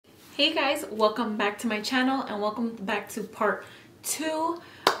Hey guys, welcome back to my channel and welcome back to part 2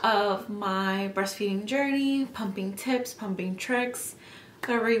 of my breastfeeding journey, pumping tips, pumping tricks,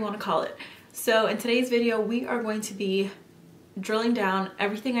 whatever you want to call it. So in today's video, we are going to be drilling down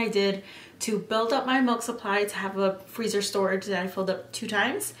everything I did to build up my milk supply to have a freezer storage that I filled up 2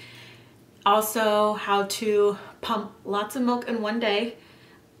 times. Also, how to pump lots of milk in one day.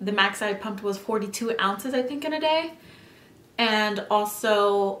 The max I pumped was 42 ounces, I think, in a day. And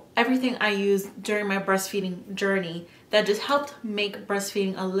also everything I used during my breastfeeding journey that just helped make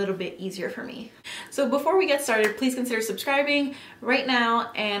breastfeeding a little bit easier for me. So before we get started, please consider subscribing right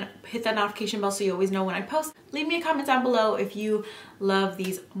now and hit that notification bell so you always know when I post. Leave me a comment down below if you love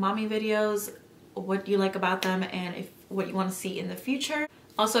these mommy videos, what you like about them, and what you want to see in the future.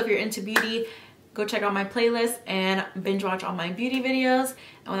 Also, if you're into beauty, go check out my playlist and binge watch all my beauty videos.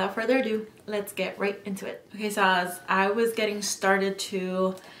 And without further ado, let's get right into it. Okay, so as I was getting started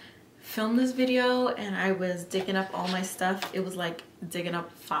to film this video and I was digging up all my stuff, it was like digging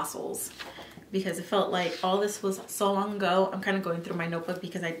up fossils because it felt like all this was so long ago. I'm kind of going through my notebook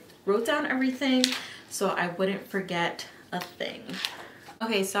because I wrote down everything so I wouldn't forget a thing.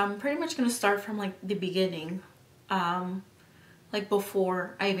 Okay, so I'm pretty much gonna start from like the beginning, like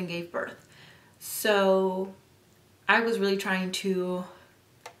before I even gave birth. So I was really trying to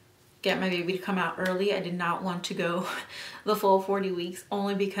get my baby to come out early. I did not want to go the full 40 weeks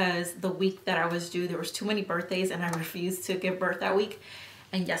only because the week that I was due, there was too many birthdays and I refused to give birth that week.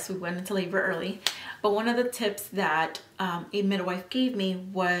 And yes, we went into labor early. But one of the tips that a midwife gave me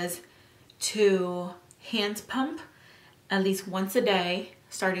was to hand pump at least once a day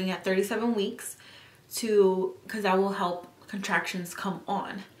starting at 37 weeks because that will help contractions come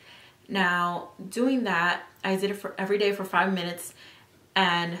on. Now, doing that, I did it for every day for 5 minutes,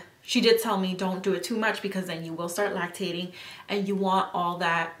 and she did tell me don't do it too much because then you will start lactating and you want all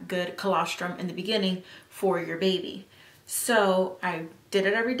that good colostrum in the beginning for your baby. So I did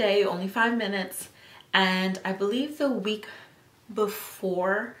it every day, only 5 minutes, and I believe the week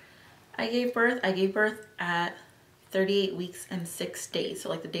before I gave birth at 38 weeks and 6 days. So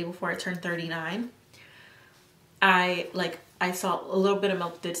like the day before I turned 39, I saw a little bit of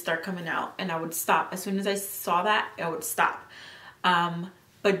milk did start coming out and I would stop. As soon as I saw that, I would stop.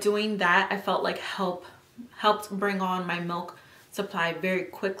 But doing that, I felt like helped bring on my milk supply very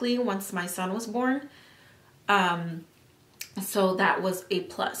quickly once my son was born. So that was a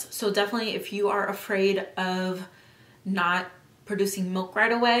plus. So definitely if you are afraid of not producing milk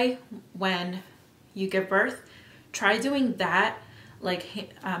right away when you give birth, try doing that. Like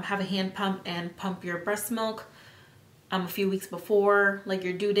have a hand pump and pump your breast milk a few weeks before like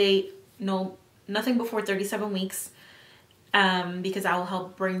your due date. No, nothing before 37 weeks because that will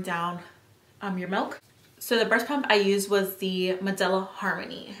help bring down your milk. So the breast pump I used was the Medela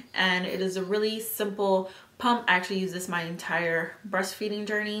Harmony, and it is a really simple pump. I actually used this my entire breastfeeding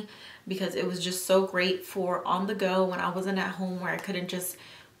journey because it was just so great for on the go when I wasn't at home where I couldn't just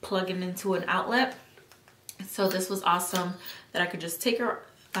plug it into an outlet. So this was awesome that I could just take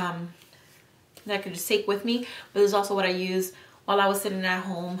with me. But this is also what I used while I was sitting at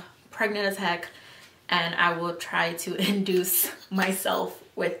home pregnant as heck, and I will try to induce myself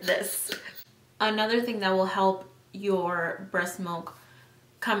with this. Another thing that will help your breast milk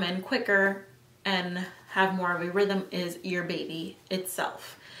come in quicker and have more of a rhythm is your baby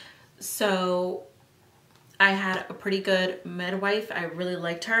itself. So I had a pretty good midwife. I really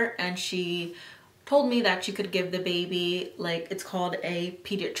liked her, and she told me that she could give the baby, like, it's called a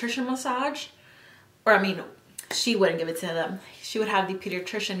pediatrician massage. Or I mean, she wouldn't give it to them. She would have the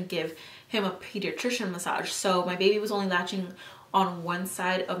pediatrician give him a pediatrician massage. So my baby was only latching on one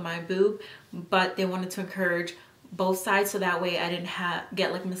side of my boob, but they wanted to encourage both sides so that way I didn't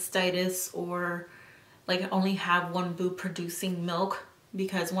get like mastitis or like only have one boob producing milk,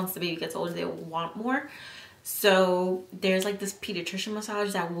 because once the baby gets older they will want more. So there's like this pediatrician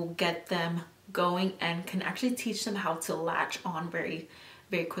massage that will get them going and can actually teach them how to latch on very,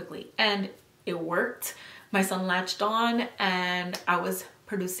 very quickly. And it worked. My son latched on and I was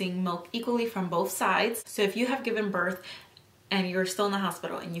producing milk equally from both sides. So if you have given birth and you're still in the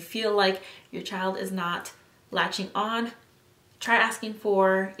hospital and you feel like your child is not latching on, try asking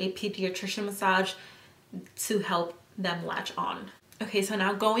for a pediatrician massage to help them latch on. Okay, so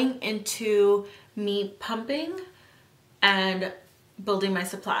now going into me pumping and building my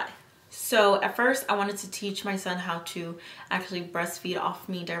supply. So at first I wanted to teach my son how to actually breastfeed off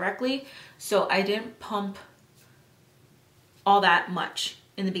me directly. So I didn't pump all that much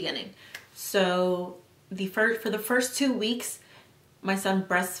in the beginning. So for the first 2 weeks, my son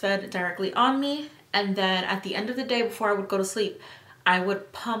breastfed directly on me. And then at the end of the day before I would go to sleep, I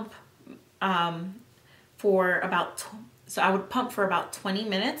would pump for about, so I would pump for about 20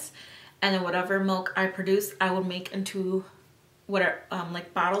 minutes, and then whatever milk I produce, I would make into whatever,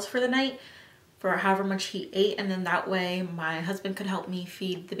 like bottles for the night for however much he ate. And then that way my husband could help me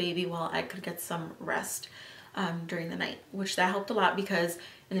feed the baby while I could get some rest during the night, which that helped a lot, because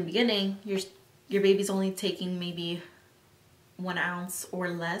in the beginning, your baby's only taking maybe 1 ounce or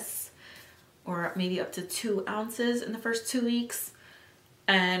less, or maybe up to 2 ounces in the first 2 weeks.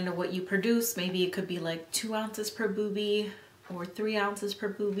 And what you produce, maybe it could be like 2 ounces per boobie or 3 ounces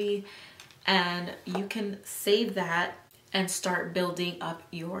per boobie. And you can save that and start building up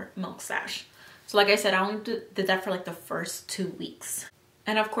your milk stash. So like I said, I only did that for like the first 2 weeks.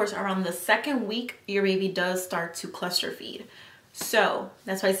 And of course, around the second week, your baby does start to cluster feed. So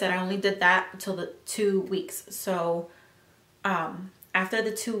that's why I said I only did that until the 2 weeks. So after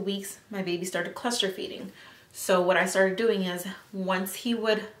the 2 weeks, my baby started cluster feeding. So what I started doing is, once he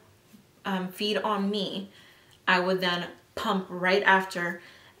would feed on me, I would then pump right after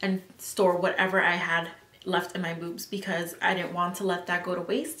and store whatever I had left in my boobs, because I didn't want to let that go to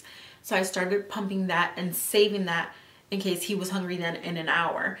waste. So I started pumping that and saving that in case he was hungry then in an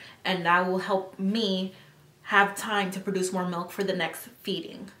hour. And that will help me have time to produce more milk for the next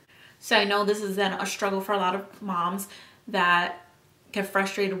feeding. So I know this is then a struggle for a lot of moms that get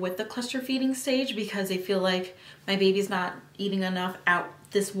frustrated with the cluster feeding stage, because they feel like my baby's not eating enough out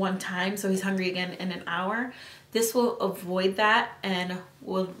this one time, so he's hungry again in an hour. This will avoid that and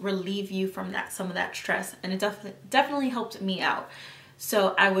will relieve you from that, some of that stress. And it definitely helped me out.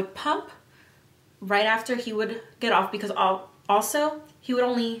 So I would pump right after he would get off, because also he would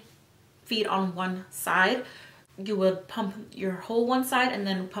only feed on one side. You would pump your whole one side and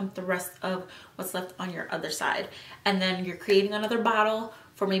then pump the rest of what's left on your other side. And then you're creating another bottle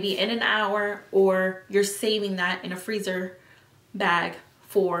for maybe in an hour, or you're saving that in a freezer bag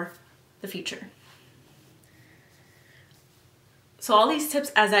for the future. So all these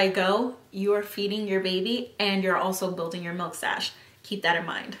tips as I go, you are feeding your baby and you're also building your milk stash. Keep that in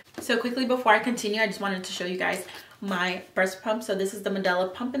mind. So quickly before I continue, I just wanted to show you guys my breast pump. So this is the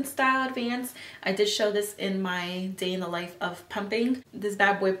Medela Pumping Style Advance. I did show this in my day in the life of pumping. This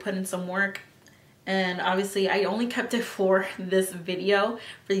bad boy put in some work, and obviously I only kept it for this video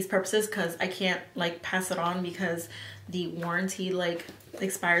for these purposes, because I can't like pass it on, because the warranty like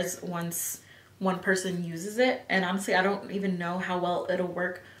expires once one person uses it. And honestly, I don't even know how well it'll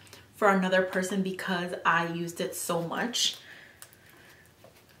work for another person, because I used it so much.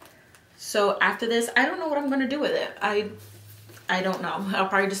 So after this, I don't know what I'm going to do with it. I don't know. I'll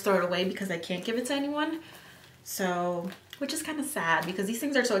probably just throw it away, because I can't give it to anyone. So, which is kind of sad, because these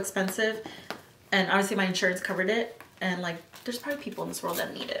things are so expensive, and obviously my insurance covered it. And like, there's probably people in this world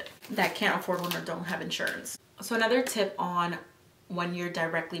that need it, that can't afford one or don't have insurance. So another tip on when you're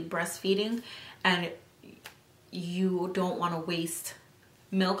directly breastfeeding and you don't want to waste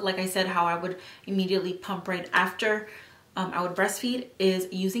milk, like I said, how I would immediately pump right after I would breastfeed, is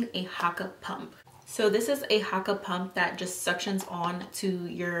using a Haaka pump. So this is a Haaka pump that just suctions on to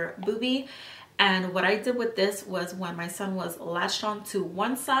your boobie. And what I did with this was, when my son was latched on to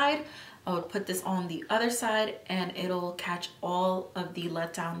one side, I would put this on the other side, and it'll catch all of the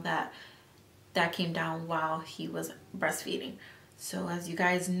letdown that came down while he was breastfeeding. So as you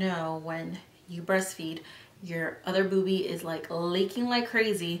guys know, when you breastfeed, your other boobie is like leaking like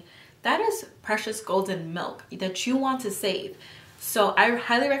crazy. That is precious golden milk that you want to save. So I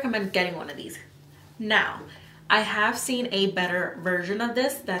highly recommend getting one of these. Now, I have seen a better version of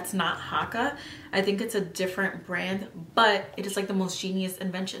this that's not Haaka. I think it's a different brand, but it is like the most genius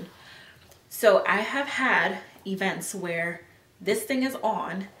invention. So I have had events where this thing is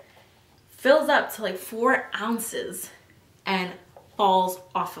on, fills up to like 4 ounces, and falls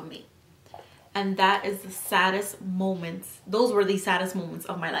off of me. And that is the saddest moments. Those were the saddest moments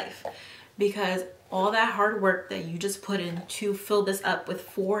of my life, because all that hard work that you just put in to fill this up with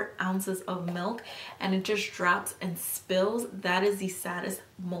 4 ounces of milk, and it just drops and spills. That is the saddest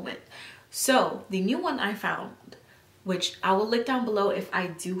moment. So the new one I found, which I will link down below if I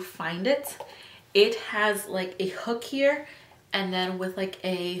do find it, it has like a hook here, and then with like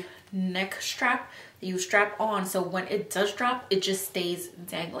a neck strap that you strap on, so when it does drop, it just stays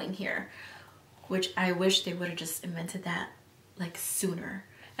dangling here. Which I wish they would have just invented that like sooner.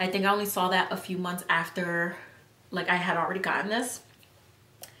 I think I only saw that a few months after like I had already gotten this.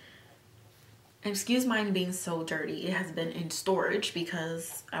 Excuse mine being so dirty. It has been in storage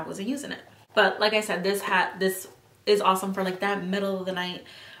because I wasn't using it. But like I said, this is awesome for like that middle of the night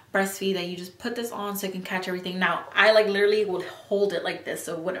breastfeed, that you just put this on so it can catch everything. Now I like literally would hold it like this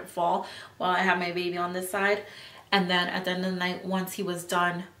so it wouldn't fall while I have my baby on this side. And then at the end of the night, once he was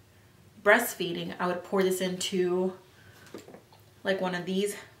done breastfeeding, I would pour this into like one of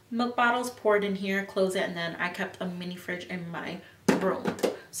these milk bottles, pour it in here, close it, and then I kept a mini fridge in my room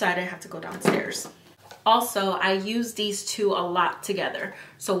so I didn't have to go downstairs. Also, I use these two a lot together.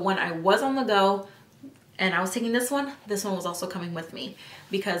 So when I was on the go and I was taking this one was also coming with me,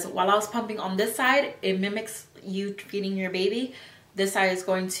 because while I was pumping on this side, it mimics you feeding your baby. This side is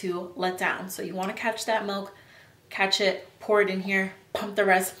going to let down. So you want to catch that milk, catch it, pour it in here, pump the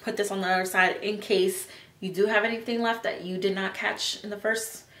rest, put this on the other side in case you do have anything left that you did not catch in the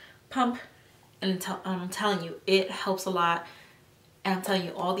first pump. And I'm telling you, it helps a lot. And I'm telling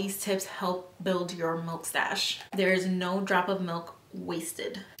you, all these tips help build your milk stash. There is no drop of milk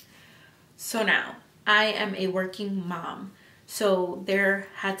wasted. So now, I am a working mom. So there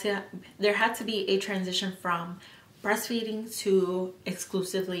had to be a transition from breastfeeding to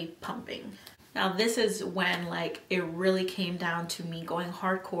exclusively pumping. Now this is when like it really came down to me going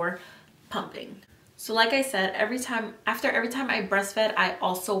hardcore pumping. So like I said, after every time I breastfed, I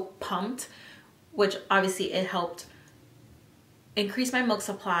also pumped, which obviously it helped increase my milk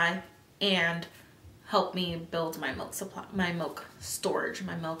supply and help me build my milk supply, my milk storage,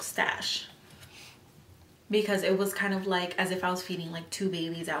 my milk stash. Because it was kind of like as if I was feeding like two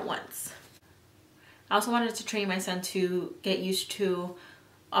babies at once. I also wanted to train my son to get used to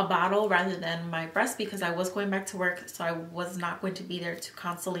a bottle rather than my breast, because I was going back to work, so I was not going to be there to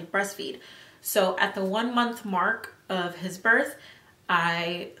constantly breastfeed. So at the 1 month mark of his birth,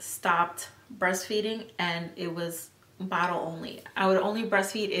 I stopped breastfeeding and it was bottle only. I would only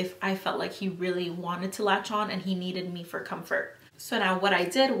breastfeed if I felt like he really wanted to latch on and he needed me for comfort. So now what I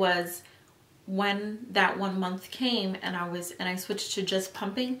did was, when that 1 month came and I switched to just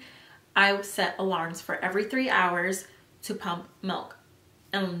pumping, I set alarms for every 3 hours to pump milk.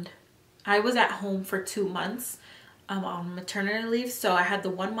 And I was at home for 2 months on maternity leave, so I had the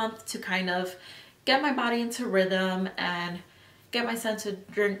 1 month to kind of get my body into rhythm and get my son to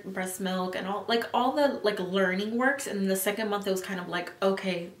drink breast milk and all the learning works. And the second month it was kind of like,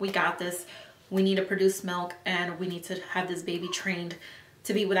 okay, we got this. We need to produce milk and we need to have this baby trained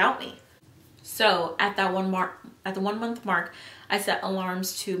to be without me. So at that 1 month mark, I set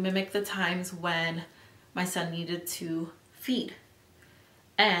alarms to mimic the times when my son needed to feed.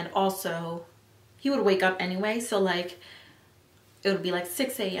 And also he would wake up anyway. So like it would be like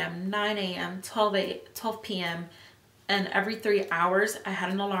 6 a.m., 9 a.m., 12 p.m. And every 3 hours I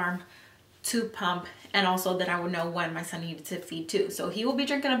had an alarm to pump, and also that I would know when my son needed to feed too. So he would be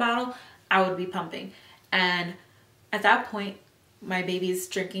drinking a bottle, I would be pumping. And at that point, my baby's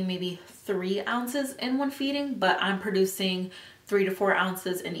drinking maybe 3 ounces in one feeding, but I'm producing 3 to 4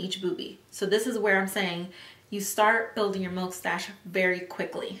 ounces in each boobie. So this is where I'm saying you start building your milk stash very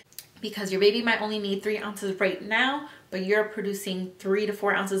quickly, because your baby might only need 3 ounces right now, but you're producing 3 to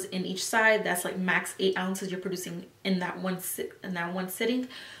 4 ounces in each side. That's like max 8 ounces you're producing in that one sitting.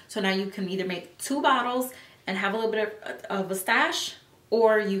 So now you can either make 2 bottles and have a little bit of a stash,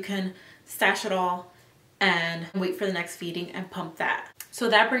 or you can stash it all and wait for the next feeding and pump that. So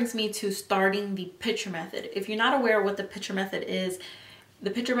that brings me to starting the pitcher method. If you're not aware what the pitcher method is, the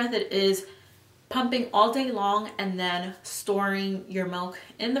pitcher method is pumping all day long and then storing your milk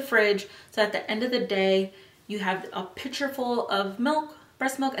in the fridge. So at the end of the day, you have a pitcher full of milk,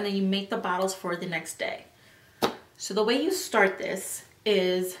 breast milk, and then you make the bottles for the next day. So the way you start this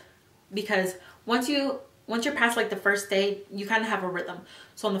is, because once you're past like the first day, you kind of have a rhythm.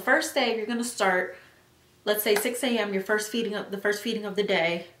 So on the first day, you're gonna start, let's say 6 a.m., the first feeding of the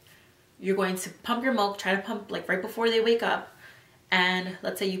day. You're going to pump your milk, try to pump like right before they wake up. And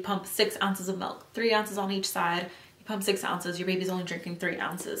let's say you pump 6 ounces of milk, 3 ounces on each side. You pump 6 ounces, your baby's only drinking 3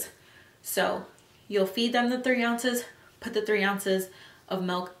 ounces. So you'll feed them the 3 ounces, put the 3 ounces of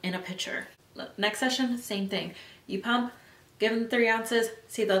milk in a pitcher. Next session, same thing. You pump, give them 3 ounces,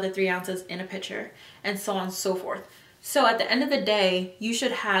 see the other 3 ounces in a pitcher, and so on and so forth. So at the end of the day, you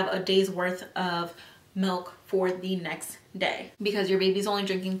should have a day's worth of milk for the next day, because your baby's only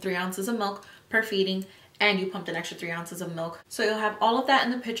drinking 3 ounces of milk per feeding, and you pumped an extra 3 ounces of milk. So you'll have all of that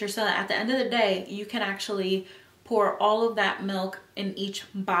in the pitcher, so that at the end of the day, you can actually pour all of that milk in each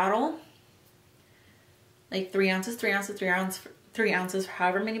bottle, like 3 ounces, 3 ounces, 3 ounces, 3 ounces,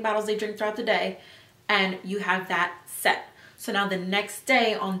 however many bottles they drink throughout the day, and you have that set. So now the next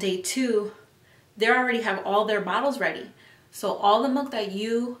day, on day 2, they already have all their bottles ready. So all the milk that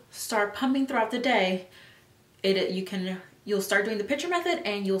you start pumping throughout the day, you'll start doing the pitcher method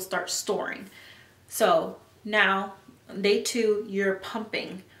and you'll start storing. So now day 2, you're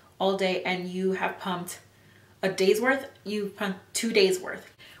pumping all day and you have pumped a day's worth, you pumped 2 days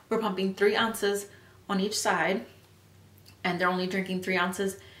worth. We're pumping 3 ounces on each side, and they're only drinking 3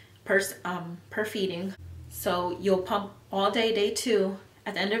 ounces per feeding. So you'll pump all day, day 2.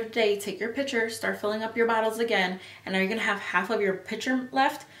 At the end of the day, take your pitcher, start filling up your bottles again, and now you're gonna have half of your pitcher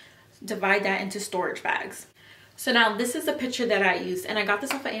left. Divide that into storage bags. So now this is the pitcher that I used, and I got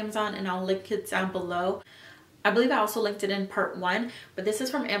this off of Amazon, and I'll link it down below. I believe I also linked it in part 1, but this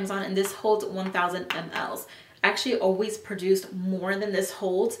is from Amazon, and this holds 1000 mLs. I actually always produced more than this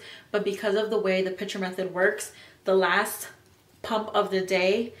holds, but because of the way the pitcher method works, the last pump of the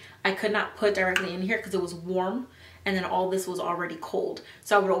day I could not put directly in here because it was warm, and then all this was already cold,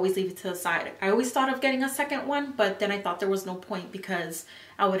 so I would always leave it to the side. I always thought of getting a second one, but then I thought there was no point because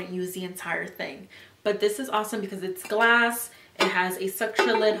I wouldn't use the entire thing. But this is awesome because it's glass, it has a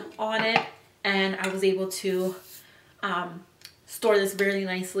suction lid on it, and I was able to store this really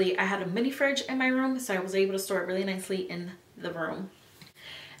nicely. I had a mini fridge in my room, so I was able to store it really nicely in the room.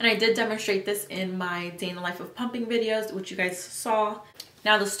 And I did demonstrate this in my day in the life of pumping videos, which you guys saw.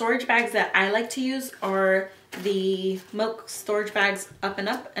 Now the storage bags that I like to use are the milk storage bags Up and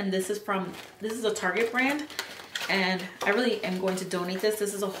Up, and this is a Target brand, and I really am going to donate this.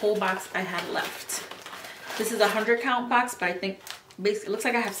 This is a whole box I had left. This is a 100 count box, but I think basically it looks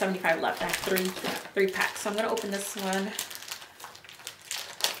like I have 75 left. I have three packs, so I'm gonna open this one.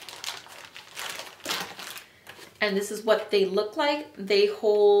 And this is what they look like. They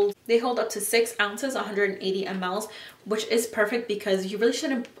hold up to 6 ounces, 180 mLs, which is perfect because you really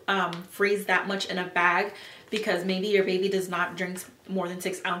shouldn't freeze that much in a bag, because maybe your baby does not drink more than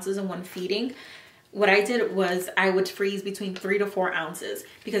 6 ounces in one feeding. What I did was I would freeze between 3 to 4 ounces,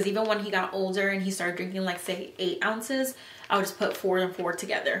 because even when he got older and he started drinking like say 8 ounces, I would just put 4 and 4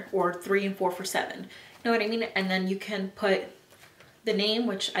 together, or 3 and 4 for 7. You know what I mean? And then you can put the name,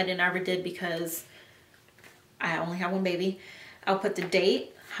 which I never did because I only have one baby. I'll put the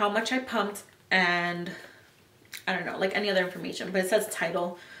date, how much I pumped, and I don't know, like any other information, but it says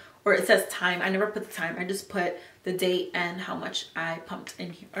title, or it says time. I never put the time. I just put the date and how much I pumped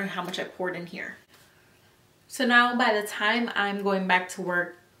in here, or how much I poured in here. So now by the time I'm going back to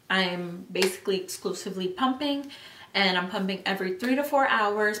work, I'm basically exclusively pumping, and I'm pumping every 3 to 4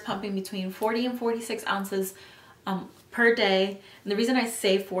 hours, pumping between 40 and 46 ounces per day. And the reason I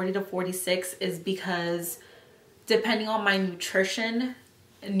say 40 to 46 is because depending on my nutrition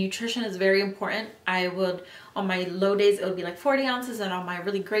is very important. I would, on my low days, it would be like 40 ounces, and on my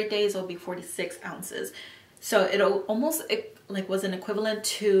really great days, it would be 46 ounces. So it almost like was an equivalent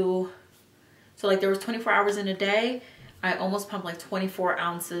to, so like there was 24 hours in a day, I almost pumped like 24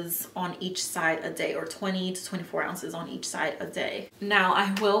 ounces on each side a day, or 20 to 24 ounces on each side a day. Now,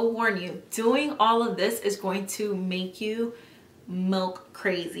 I will warn you, doing all of this is going to make you milk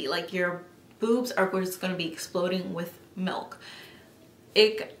crazy. Like your boobs are just going to be exploding with milk.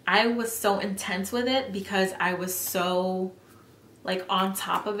 I was so intense with it because I was so like on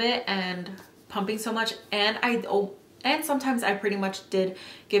top of it and pumping so much, and sometimes I pretty much did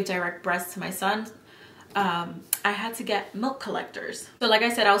give direct breast to my son. I had to get milk collectors. So like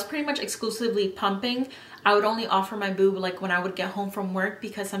I said, I was pretty much exclusively pumping. I would only offer my boob like when I would get home from work,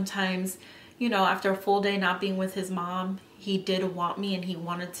 because sometimes, you know, after a full day not being with his mom, he did want me, and he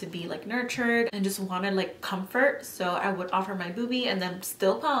wanted to be like nurtured and just wanted like comfort. So I would offer my boobie and then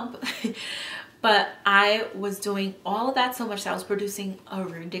still pump. But I was doing all of that so much that I was producing a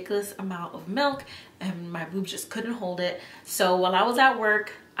ridiculous amount of milk, and my boobs just couldn't hold it. So while I was at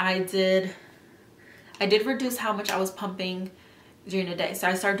work, I did reduce how much I was pumping during the day. So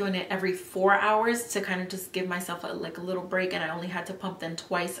I started doing it every 4 hours to kind of just give myself a little break, and I only had to pump then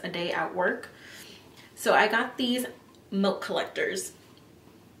twice a day at work. So I got these milk collectors,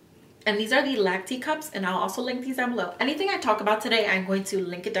 and these are the Lacti cups, and I'll also link these down below. Anything I talk about today, I'm going to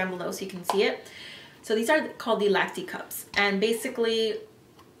link it down below so you can see it. So these are called the Lacti cups, and basically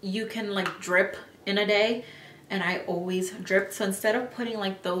you can like drip in a day, and I always dripped. So instead of putting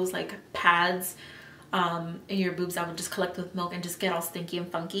like those like pads in your boobs that would just collect with milk and just get all stinky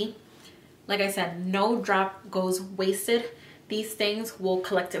and funky, like I said, no drop goes wasted. These things will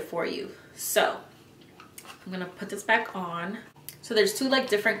collect it for you. So I'm gonna put this back on. So there's two like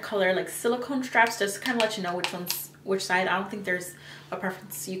different color like silicone straps, just to kind of let you know which side. I don't think there's a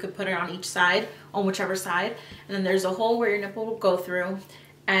preference. You could put it on each side, on whichever side. And then there's a hole where your nipple will go through,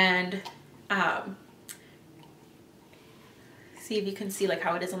 and see if you can see like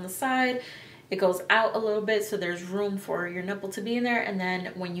how it is on the side. It goes out a little bit, so there's room for your nipple to be in there, and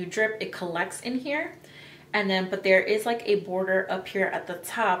then when you drip, it collects in here. And then, but there is like a border up here at the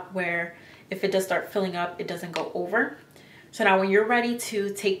top where if it does start filling up, it doesn't go over. So now when you're ready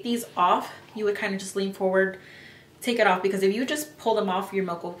to take these off, you would kind of just lean forward, take it off, because if you just pull them off, your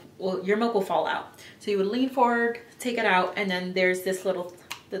milk will fall out. So you would lean forward, take it out, and then there's this little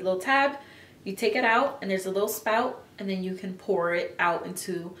the little tab, you take it out and there's a little spout, and then you can pour it out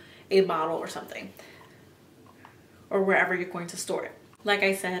into a bottle or something, or wherever you're going to store it. Like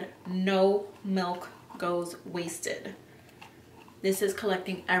I said, no milk goes wasted. This is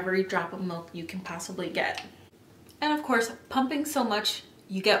collecting every drop of milk you can possibly get. And of course, pumping so much,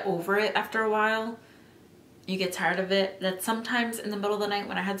 you get over it after a while. You get tired of it. That sometimes in the middle of the night,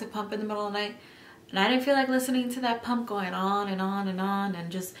 when I had to pump in the middle of the night, and I didn't feel like listening to that pump going on and on and on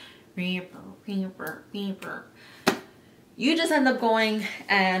and just you just end up going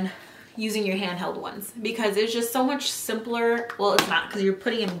and using your handheld ones, because it's just so much simpler. Well, it's not, because you're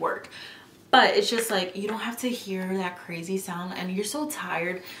putting in work, but it's just like you don't have to hear that crazy sound, and you're so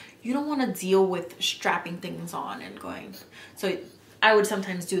tired. You don't want to deal with strapping things on and going. So I would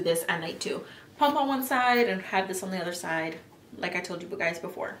sometimes do this at night too. Pump on one side and have this on the other side, like I told you guys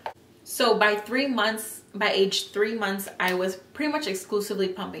before. So by age 3 months, I was pretty much exclusively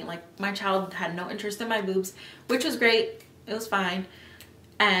pumping. Like, my child had no interest in my boobs, which was great. It was fine.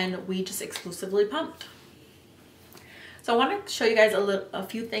 And we just exclusively pumped. So I want to show you guys a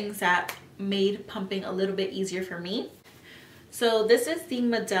few things that made pumping a little bit easier for me. So this is the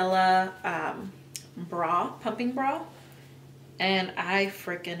Medela Pumping Bra. And I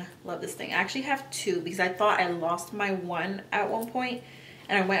freaking love this thing. I actually have two, because I thought I lost my one at one point.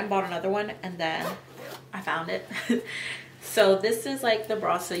 And I went and bought another one, and then I found it. So this is like the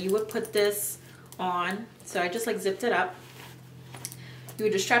bra. So you would put this on. So I just like zipped it up. You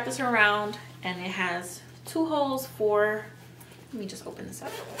would just strap this around, and it has 2 holes for, let me just open this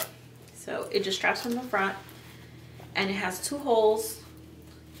up. So it just straps from the front, and it has 2 holes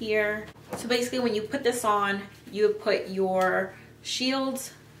here. So basically when you put this on, you would put your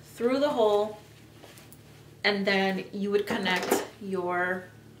shields through the hole, and then you would connect your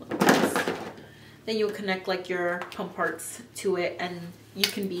like your pump parts to it, and you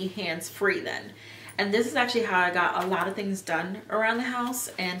can be hands-free then. And this is actually how I got a lot of things done around the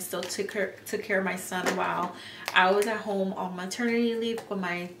house, and still took care of my son while I was at home on maternity leave when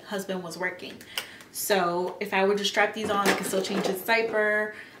my husband was working. So if I would just strap these on, I could still change his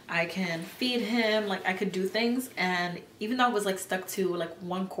diaper, I can feed him, like I could do things. And even though I was like stuck to like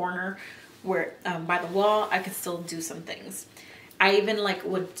one corner where by the wall, I could still do some things. I even like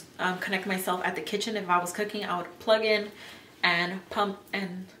would connect myself at the kitchen. If I was cooking, I would plug in and pump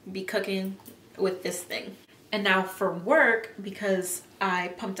and be cooking with this thing. And now for work, because I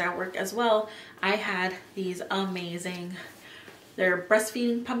pumped at work as well, I had these amazing, they're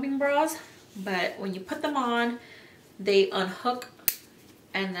breastfeeding pumping bras, but when you put them on, they unhook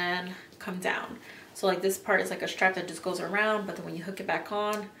and then come down. So like this part is like a strap that just goes around, but then when you hook it back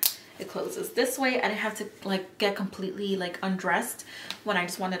on, it closes this way. I didn't have to like get completely like undressed when I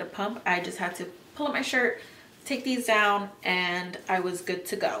just wanted to pump. I just had to pull up my shirt, take these down, and I was good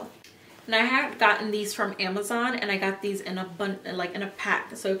to go. And I had gotten these from Amazon, and I got these in a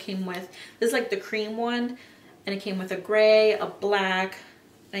pack. So it came with, this is like the cream one, and it came with a gray, a black,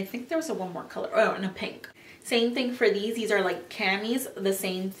 and I think there was one more color, oh, and a pink. Same thing for these are like camis, the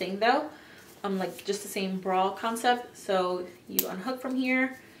same thing though. Like just the same bra concept. So you unhook from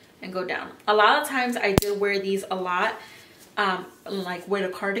here and go down. A lot of times I did wear these a lot, like wear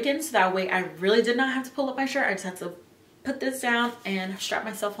the cardigan, so that way I really did not have to pull up my shirt. I just had to put this down and strap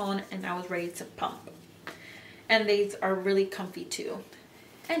myself on, and I was ready to pump. And these are really comfy too,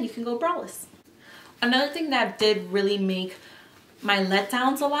 and you can go braless. Another thing that did really make my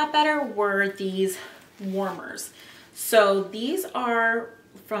letdowns a lot better were these warmers. So these are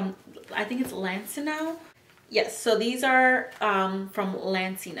from, I think it's Lansinoh. Yes, so these are from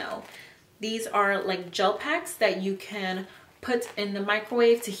Lansinoh. These are like gel packs that you can put in the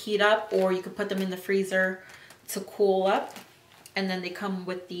microwave to heat up, or you could put them in the freezer to cool up. And then they come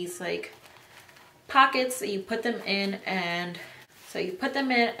with these like pockets that you put them in, and so you put them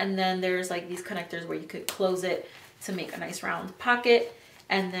in, and then there's like these connectors where you could close it to make a nice round pocket.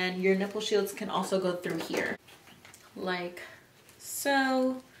 And then your nipple shields can also go through here like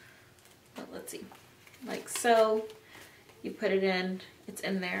so. Let's see, like so. You put it in, it's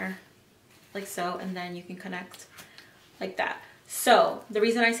in there like so, and then you can connect like that. So the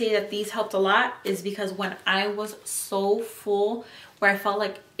reason I say that these helped a lot is because when I was so full, where I felt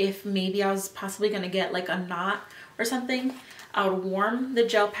like if maybe I was possibly gonna get like a knot or something, I would warm the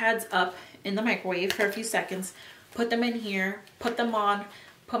gel pads up in the microwave for a few seconds, put them in here, put them on,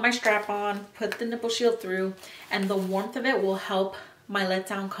 put my strap on, put the nipple shield through, and the warmth of it will help my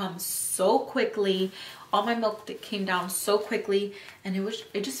letdown come so quickly. All my milk came down so quickly, and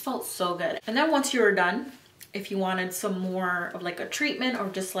it just felt so good. And then once you were done, if you wanted some more of like a treatment or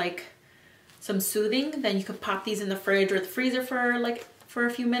just like some soothing, then you could pop these in the fridge or the freezer for like for a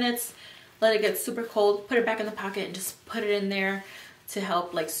few minutes, let it get super cold, put it back in the pocket and just put it in there to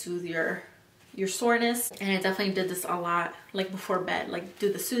help like soothe your soreness. And I definitely did this a lot like before bed, like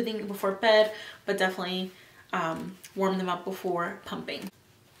do the soothing before bed, but definitely warm them up before pumping.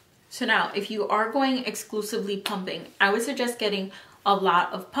 So now if you are going exclusively pumping, I would suggest getting a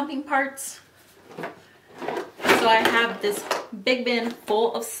lot of pumping parts. So I have this big bin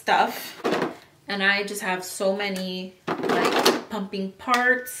full of stuff and I just have so many like pumping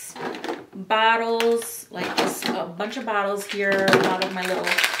parts, bottles, like just a bunch of bottles here, a lot of my little,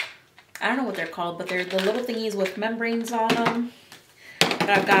 I don't know what they're called, but they're the little thingies with membranes on them. But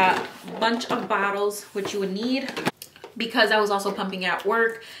I've got a bunch of bottles, which you would need because I was also pumping at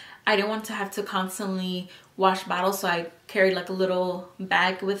work. I didn't want to have to constantly wash bottles, so I carried like a little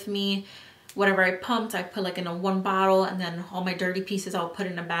bag with me. Whatever I pumped, I put like in a one bottle, and then all my dirty pieces I'll put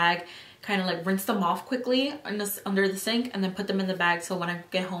in a bag, kind of like rinse them off quickly under the sink, and then put them in the bag so when I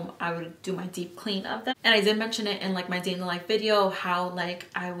get home I would do my deep clean of them. And I did mention it in like my day in the life video, how like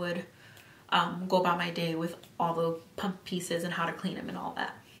I would go about my day with all the pump pieces and how to clean them and all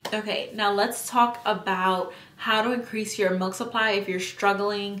that. Okay, now let's talk about how to increase your milk supply if you're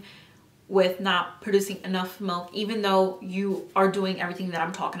struggling with not producing enough milk, even though you are doing everything that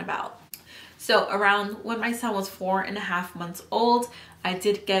I'm talking about. So around when my son was 4.5 months old, I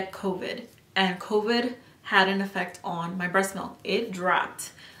did get COVID, and COVID had an effect on my breast milk. It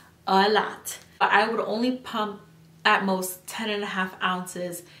dropped a lot. I would only pump at most 10.5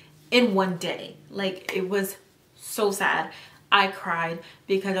 ounces in one day. Like, it was so sad. I cried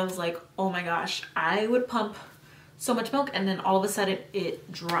because I was like, oh my gosh, I would pump so much milk and then all of a sudden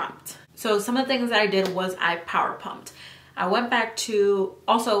it dropped. So some of the things that I did was I power pumped. I went back to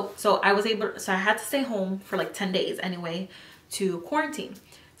also, so I had to stay home for like 10 days anyway to quarantine.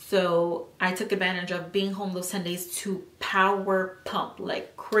 So I took advantage of being home those 10 days to power pump,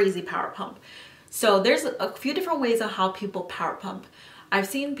 like crazy power pump. So there's a few different ways of how people power pump. I've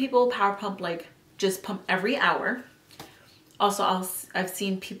seen people power pump like just pump every hour. Also, I've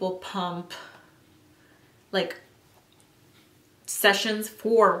seen people pump like sessions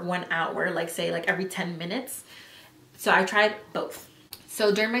for 1 hour, like say like every 10 minutes. So I tried both.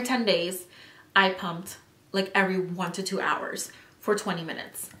 So during my 10 days, I pumped like every 1 to 2 hours for 20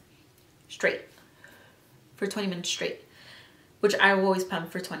 minutes straight. For 20 minutes straight, which I will always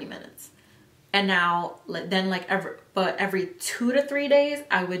pump for 20 minutes. And now, every 2 to 3 days,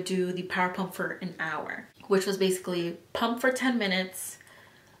 I would do the power pump for an hour, which was basically pump for 10 minutes,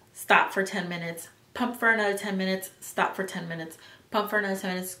 stop for 10 minutes, pump for another 10 minutes, stop for 10 minutes, pump for another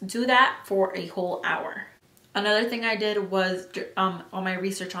 10 minutes. Do that for a whole hour. Another thing I did was, on my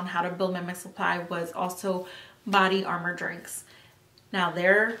research on how to build my milk supply, was also body armor drinks. Now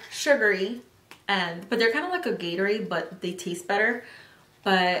they're sugary, but they're kind of like a Gatorade, but they taste better.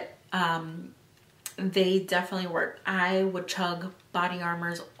 But they definitely work. I would chug body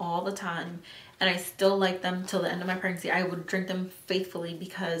armors all the time, and I still like them till the end of my pregnancy. I would drink them faithfully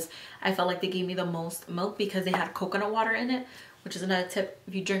because I felt like they gave me the most milk because they had coconut water in it, which is another tip.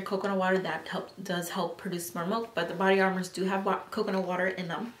 If you drink coconut water, that does help produce more milk, but the body armors do have coconut water in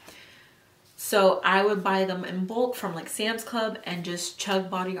them. So I would buy them in bulk from like Sam's Club and just chug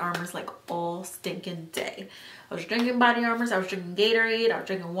body armors like all stinking day. I was drinking body armors, I was drinking Gatorade, I was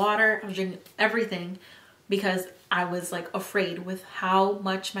drinking water, I was drinking everything because I was like afraid with how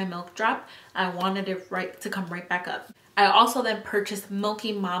much my milk dropped. I wanted it to come right back up. I also then purchased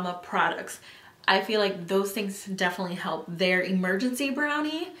Milky Mama products. I feel like those things definitely help. Their emergency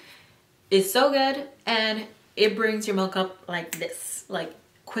brownie is so good, and it brings your milk up like this, like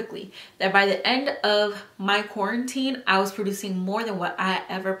quickly, that by the end of my quarantine, I was producing more than what I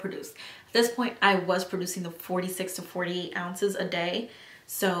ever produced. At this point, I was producing the 46 to 48 ounces a day.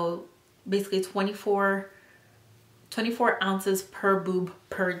 So basically 24 ounces per boob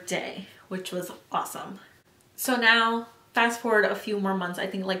per day, which was awesome. So now fast forward a few more months, I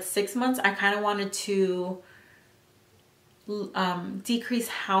think like 6 months, I kind of wanted to decrease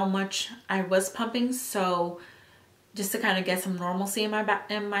how much I was pumping. So just to kind of get some normalcy in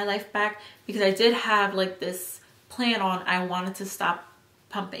my life back, because I did have like this plan on, I wanted to stop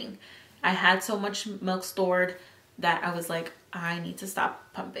pumping. I had so much milk stored that I was like, I need to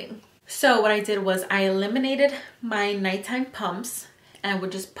stop pumping. So what I did was I eliminated my nighttime pumps and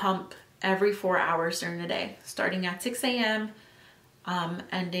would just pump every 4 hours during the day, starting at 6 a.m.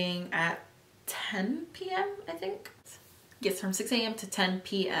 Ending at 10 p.m. I think. Yes, from 6 a.m. to 10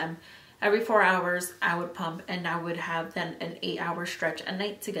 p.m. Every 4 hours I would pump, and I would have then an 8-hour stretch at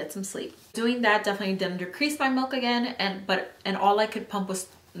night to get some sleep. Doing that definitely didn't decrease my milk again, and all I could pump was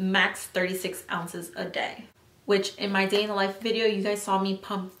max 36 ounces a day. which in my day in the life video, you guys saw me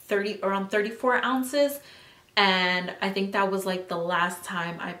pump around 34 ounces. And I think that was like the last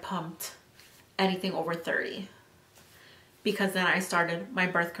time I pumped anything over 30, because then I started my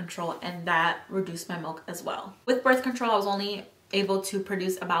birth control and that reduced my milk as well. With birth control, I was only able to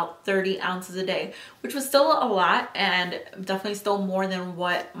produce about 30 ounces a day, which was still a lot and definitely still more than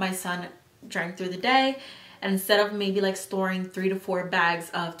what my son drank through the day. And instead of maybe like storing 3 to 4 bags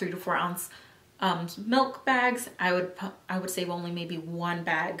of 3 to 4 ounce milk bags, I would save only maybe 1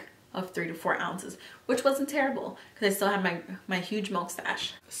 bag of 3 to 4 ounces, which wasn't terrible because I still had my huge milk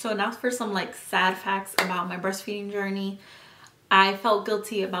stash. So now for some like sad facts about my breastfeeding journey. I felt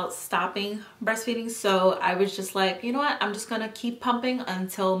guilty about stopping breastfeeding, so I was just like, you know what, I'm just gonna keep pumping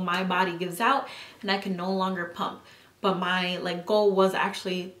until my body gives out and I can no longer pump. But my like goal was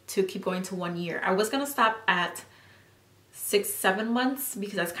actually to keep going to 1 year. I was gonna stop at 6-7 months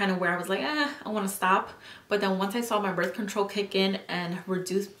because that's kind of where I was like, I want to stop. But then once I saw my birth control kick in and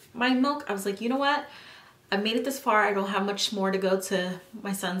reduce my milk, I was like, you know what, I made it this far. I don't have much more to go to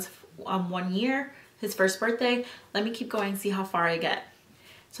my son's 1 year, his first birthday. Let me keep going, see how far I get.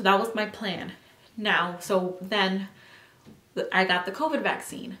 So that was my plan. Now, so then I got the COVID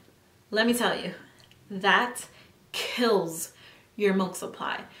vaccine. Let me tell you, that kills your milk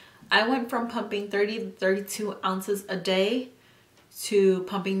supply. I went from pumping 30 to 32 ounces a day to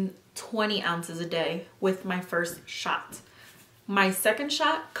pumping 20 ounces a day with my first shot. My second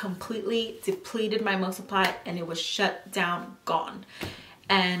shot completely depleted my milk supply and it was shut down, gone.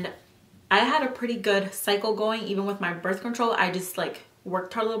 And I had a pretty good cycle going even with my birth control. I just like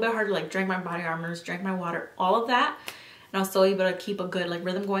worked a little bit harder, like drank my body armors, drank my water, all of that. And I was still able to keep a good like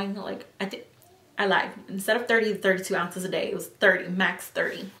rhythm going. Like I lied. Instead of 30 to 32 ounces a day, it was 30, max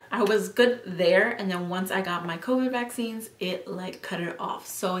 30. I was good there. And then once I got my COVID vaccines, it like cut it off.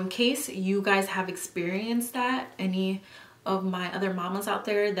 So in case you guys have experienced that, any of my other mamas out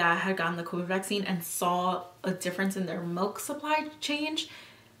there that had gotten the COVID vaccine and saw a difference in their milk supply change,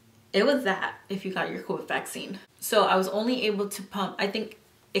 it was that if you got your COVID vaccine. So I was only able to pump, I think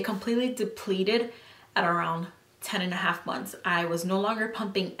it completely depleted at around 10.5 months. I was no longer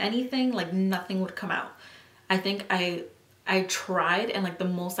pumping anything, like nothing would come out. I think I tried and like the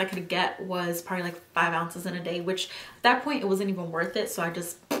most I could get was probably like 5 ounces in a day, which at that point it wasn't even worth it. So I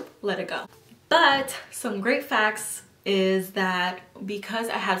just let it go. But some great facts is that because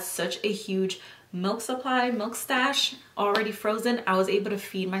I had such a huge milk supply, milk stash already frozen, I was able to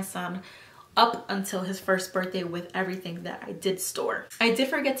feed my son up until his first birthday with everything that I did store. I did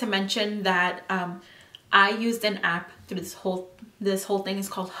forget to mention that I used an app through this whole thing. Is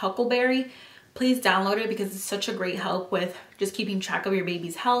called Huckleberry. Please download it because it's such a great help with just keeping track of your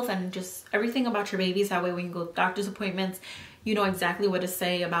baby's health and just everything about your babies. That way when you go to doctor's appointments, you know exactly what to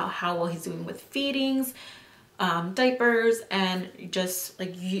say about how well he's doing with feedings, diapers, and just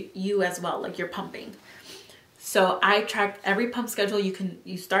like you as well, like your pumping. So I tracked every pump schedule.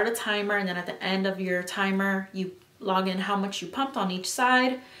 You start a timer and then at the end of your timer, you log in how much you pumped on each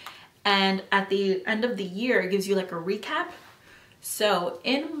side. And at the end of the year, it gives you like a recap. So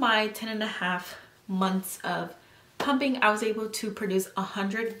in my 10.5 months of pumping, I was able to produce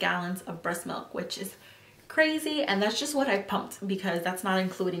 100 gallons of breast milk, which is crazy. And that's just what I pumped because that's not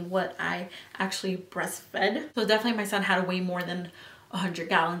including what I actually breastfed. So definitely my son had way more than 100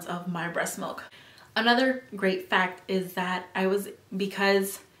 gallons of my breast milk. Another great fact is that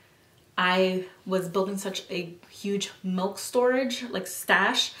because I was building such a huge milk storage, like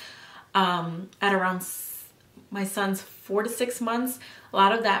stash, at around my son's 4 to 6 months, a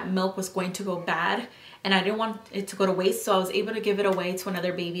lot of that milk was going to go bad and I didn't want it to go to waste. So I was able to give it away to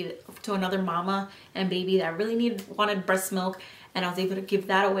another baby, to another mama and baby that really wanted breast milk, and I was able to give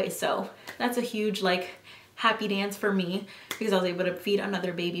that away. So that's a huge like happy dance for me because I was able to feed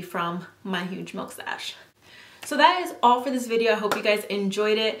another baby from my huge milk stash. So that is all for this video. I hope you guys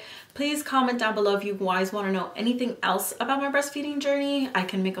enjoyed it. Please comment down below if you guys want to know anything else about my breastfeeding journey. I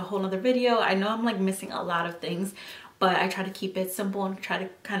can make a whole nother video. I know I'm like missing a lot of things, but I try to keep it simple and try to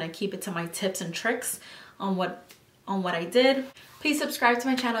kind of keep it to my tips and tricks on what I did. Please subscribe to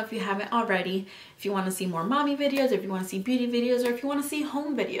my channel if you haven't already. If you want to see more mommy videos, if you want to see beauty videos, or if you want to see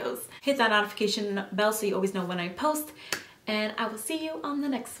home videos, hit that notification bell so you always know when I post. And I will see you on the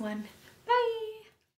next one.